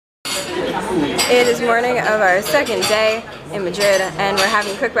It is morning of our second day in Madrid, and we're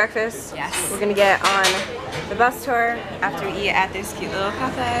having quick breakfast. Yes. We're gonna get on the bus tour after we eat at this cute little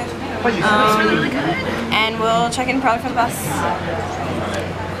cafe. And we'll check in probably for the bus.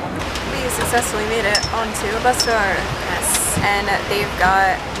 We successfully made it onto a bus tour. Yes. And they've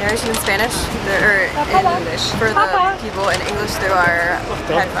got narration in Spanish, or in English, for the people in English through our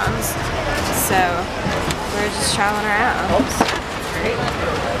headphones. So we're just traveling around. Great.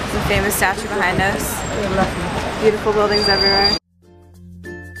 The famous statue behind us. Beautiful buildings everywhere.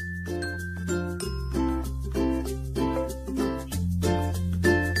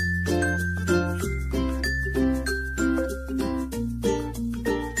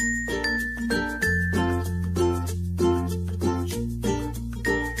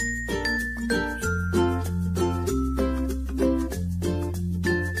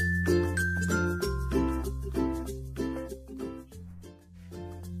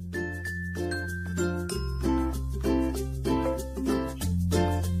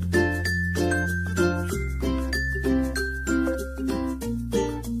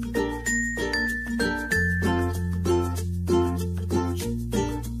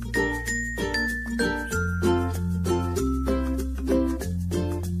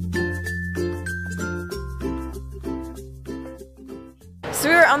 So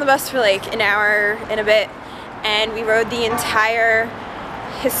we were on the bus for like an hour and a bit, and we rode the entire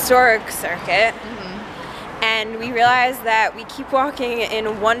historic circuit. And we realized that we keep walking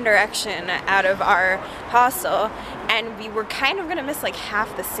in one direction out of our hostel, and we were kind of gonna miss like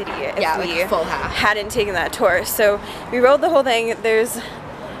half the city if we full half. hadn't taken that tour. So we rode the whole thing. There's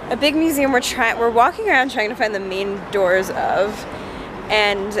a big museum we're walking around trying to find the main doors of,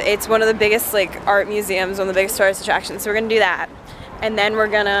 and it's one of the biggest like art museums, one of the biggest tourist attractions. So we're gonna do that. And then we're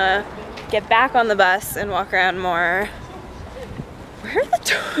gonna get back on the bus and walk around more. Where are the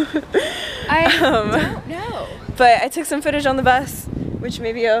doors? I don't know. But I took some footage on the bus, which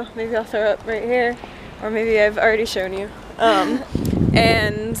maybe I'll throw up right here, or maybe I've already shown you.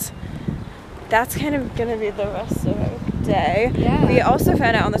 And that's kind of gonna be the rest of our day. Yeah. We also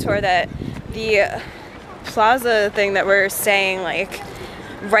found out on the tour that the plaza thing that we're staying like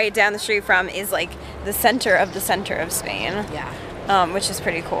right down the street from is like the center of Spain. Yeah. Which is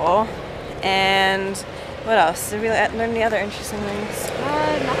pretty cool. And what else? Did we learn any other interesting things?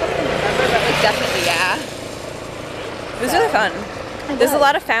 Not that I can remember, but like definitely, yeah. It was really fun. There's a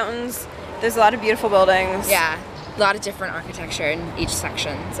lot of fountains. There's a lot of beautiful buildings. Yeah, a lot of different architecture in each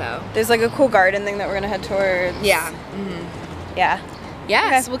section, so. There's like a cool garden thing that we're gonna head towards. Yeah. Yeah. Yeah,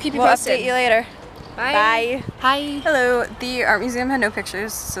 Okay. so we'll keep you We'll posted. update you later. Bye. Bye. Hi. Hello. The art museum had no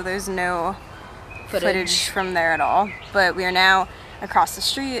pictures, so there's no footage from there at all. But we are now across the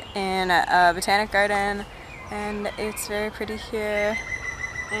street in a botanic garden, and it's very pretty here.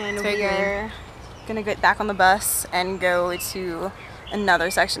 And we are gonna get back on the bus and go to another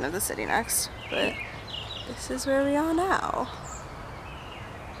section of the city next. But this is where we are now.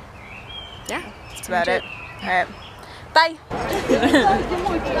 Yeah. That's about it. Alright. Bye!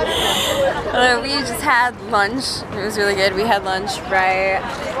 We just had lunch. It was really good. We had lunch right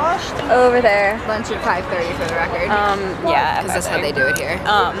over there. Lunch at 5:30 for the record. Yeah. Because that's how they do it here.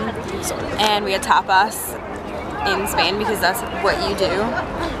 And we had tapas in Spain because that's what you do.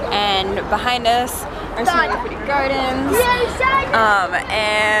 And behind us are some really pretty gardens.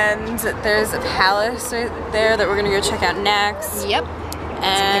 And there's a palace right there that we're gonna go check out next. Yep.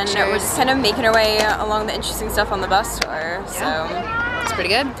 And we're just kind of making our way along the interesting stuff on the bus tour. So it's pretty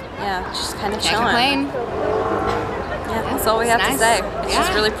good. yeah, just kind of Can't chilling. complain. Yeah, that's all we have to say. It's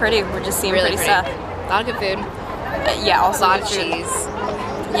just really pretty. We're just seeing pretty stuff. A lot of good food. Yeah, also A lot of good food. cheese.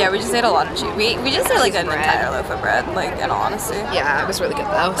 Yeah, we just ate a lot of cheese. We just ate like an entire loaf of bread, like in all honesty. Yeah, it was really good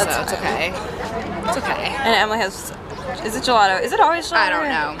though, That's so it's okay. It's okay. And Emily has, is it gelato? Is it always gelato? I don't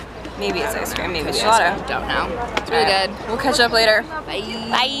know. Maybe it's ice cream, maybe it's Maybe ice gelato. cream. Don't know. It's really good. We'll catch up later. Bye.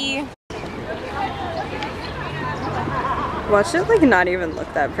 Bye. Watch it like not even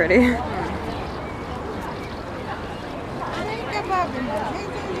look that pretty.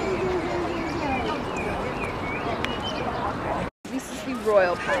 This is the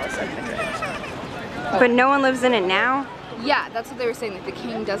Royal Palace of Madrid. But no one lives in it now? Yeah, that's what they were saying. Like the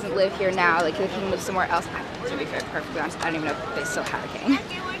king doesn't live here now. Like the king lives somewhere else. To be fair, perfectly honest, I don't even know if they still have a king.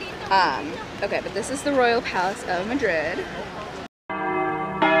 Okay, but this is the Royal Palace of Madrid.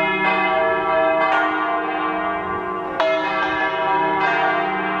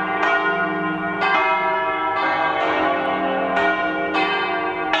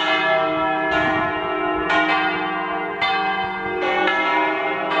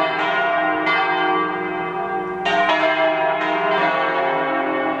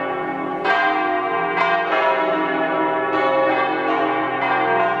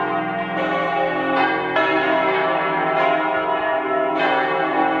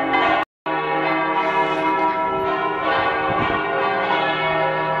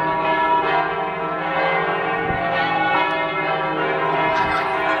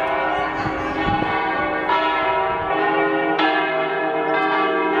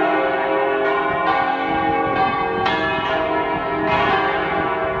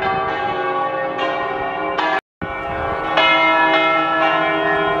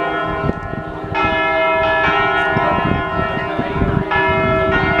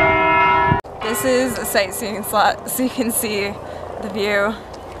 sightseeing slot so you can see the view,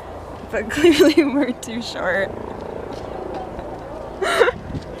 but clearly we're too short.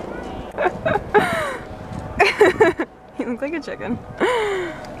 You look like a chicken.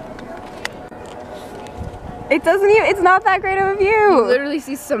 It doesn't even, it's not that great of a view. You literally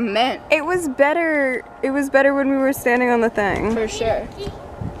see cement. It was better when we were standing on the thing. For sure.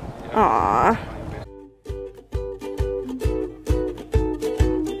 Aww.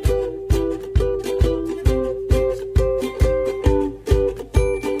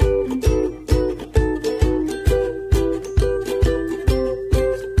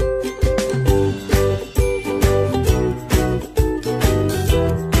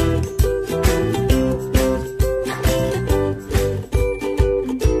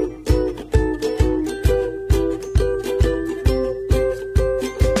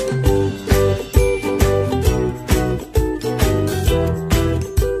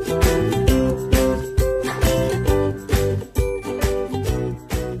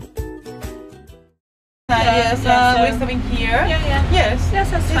 Yes, we're coming here. Yeah. Yes.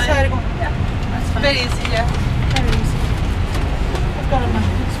 Yes, that's This fine. side. Yeah, that's fine. Very easy, yeah. Very easy.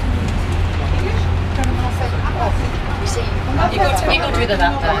 You go through the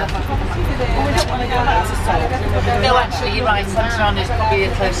back there. No, actually, you're right. Sunshine is probably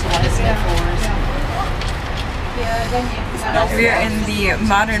a closer one, isn't it, for us? We are in the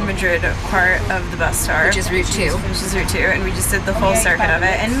modern Madrid part of the bus tour. Which is Route 2. Which is Route 2, and we just did the full circuit of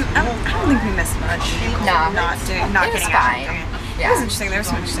it, and I don't think we missed much. No. Not getting It was fine. It Yeah. was interesting, there were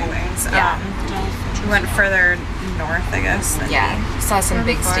some interesting things. Yeah. We went further north, I guess. Than Yeah. we Saw some were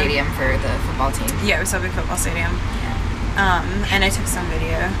big before. stadium for the football team. Yeah, we saw a big football stadium. And I took some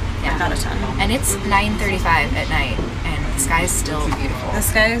video, Yeah. but not a ton. And it's 9:35 at night, and the sky is still beautiful. The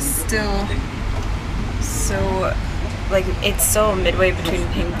sky is still so, like, it's still midway between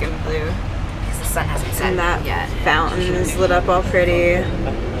pink and blue. Because the sun hasn't set And that yet. fountain is lit up all pretty. And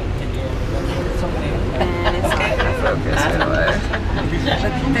it's not gonna focus really.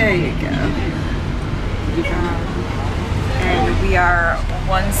 But there you go. And we are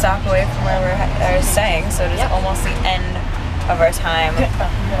one stop away from where we're staying, so it is almost the end of our time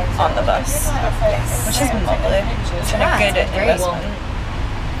on the bus, which has been lovely. It's been a good investment.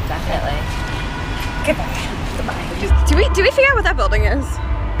 Definitely. Goodbye. Do we figure out what that building is?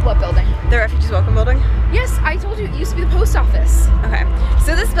 What building? The Refugees Welcome Building? Yes, I told you it used to be the post office. Okay.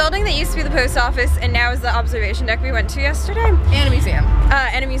 So this building that used to be the post office and now is the observation deck we went to yesterday, And a museum.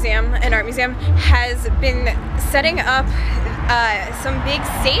 and a museum, an art museum, has been setting up some big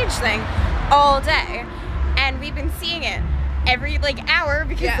stage thing all day. And we've been seeing it every hour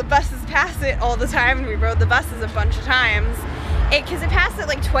because the buses pass it all the time, and we rode the buses a bunch of times. Because it passed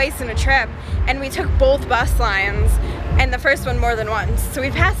it twice in a trip, and we took both bus lines, and the first one more than once. So we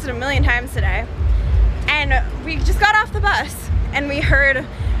passed it a million times today. And we just got off the bus, and we heard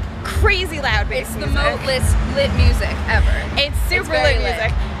crazy loud bass It's the music. most lit music ever. It's super very lit lit.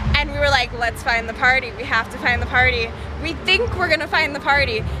 music. And we were like, let's find the party. We have to find the party. We think we're gonna find the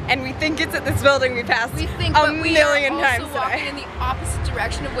party, and we think it's at this building we passed We think, a but we million are times also walking today. in the opposite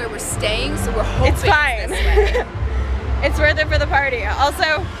direction of where we're staying, so we're hoping It's fine. this way. It's worth it for the party.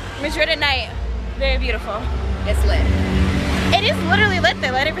 Also, Madrid at night, very beautiful. It's lit. It is literally lit. They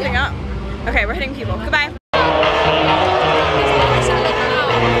light everything up. Okay, we're hitting people. Goodbye.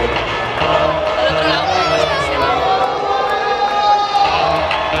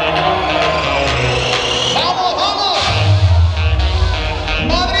 ¡Vamos, vamos!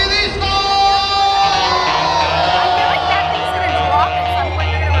 ¡Madridistas! I feel like that thing's gonna drop at some point.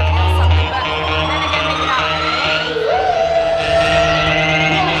 They're gonna reveal something, but then again, maybe not.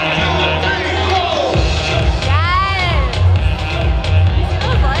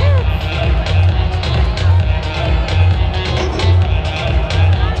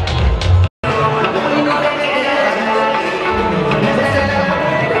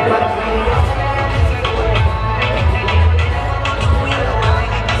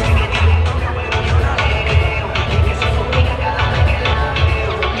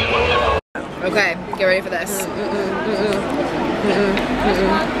 Okay, get ready for this.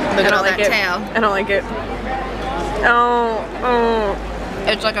 Look at all that tail. I don't like it. Oh.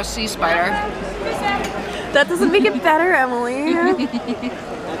 It's like a sea spider. That doesn't make it better, Emily.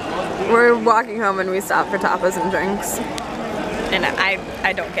 We're walking home and we stop for tapas and drinks. And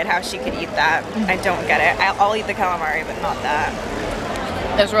I don't get how she could eat that. I don't get it. I'll eat the calamari, but not that.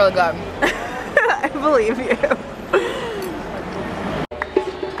 It's really good. I believe you.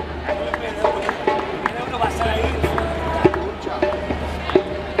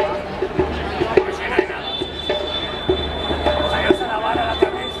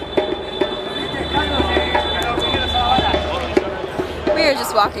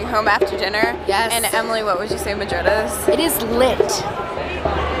 walking home after dinner. Yes. And Emily, what would you say Madrid is? It is lit.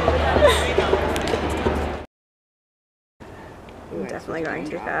 I'm definitely going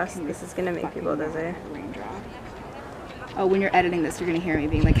too fast. This is gonna make people dizzy. Raindrop. Oh, when you're editing this, you're gonna hear me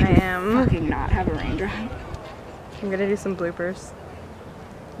being like, I am. fucking not have a raindrop. I'm gonna do some bloopers.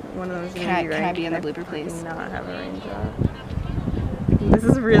 One of them's gonna be right. Can I be in the blooper, please? Not have a raindrop. This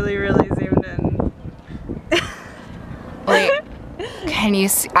is really, really zoomed in. Wait, can you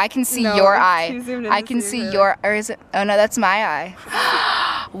see? I can see No, your it's eye. too zoomed in I to can see see it. your, or is it? Oh no, that's my eye.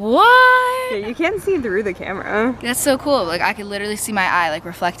 What? Yeah, you can't see through the camera. That's so cool. Like I could literally see my eye like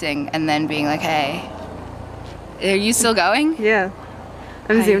reflecting and then being like, hey. Are you still going? Yeah.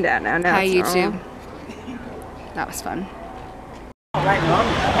 I'm Hi. zoomed out now. Now Hi it's YouTube. normal. That was fun.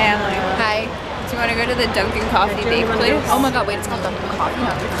 Hey, Emily. Hi. Do you want to go to the Dunkin' Coffee Bake place? Oh my god, wait, it's called Dunkin' Coffee. No,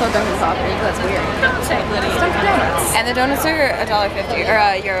 it's called Dunkin' Coffee. That's weird. It's Dunkin' Donuts. And the donuts are $1.50 or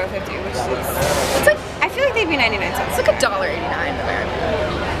 €1.50, which is. It's like, I feel like they'd be 99 cents. it's like $1.89 there.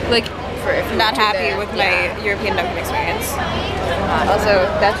 Like, for if you're Not too happy there. with my European Dunkin' experience. Also,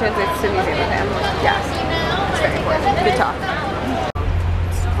 that translates to Museum of Ham. Yes. It's very important. Good talk.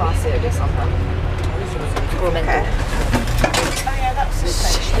 Classic or something. Okay.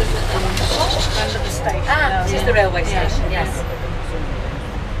 Under the station. Ah, this is the railway station, yes.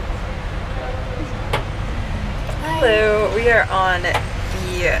 Hello, we are on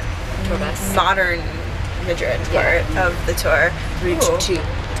the bus. modern Madrid part of the tour. Route 2.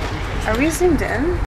 Are we zoomed in?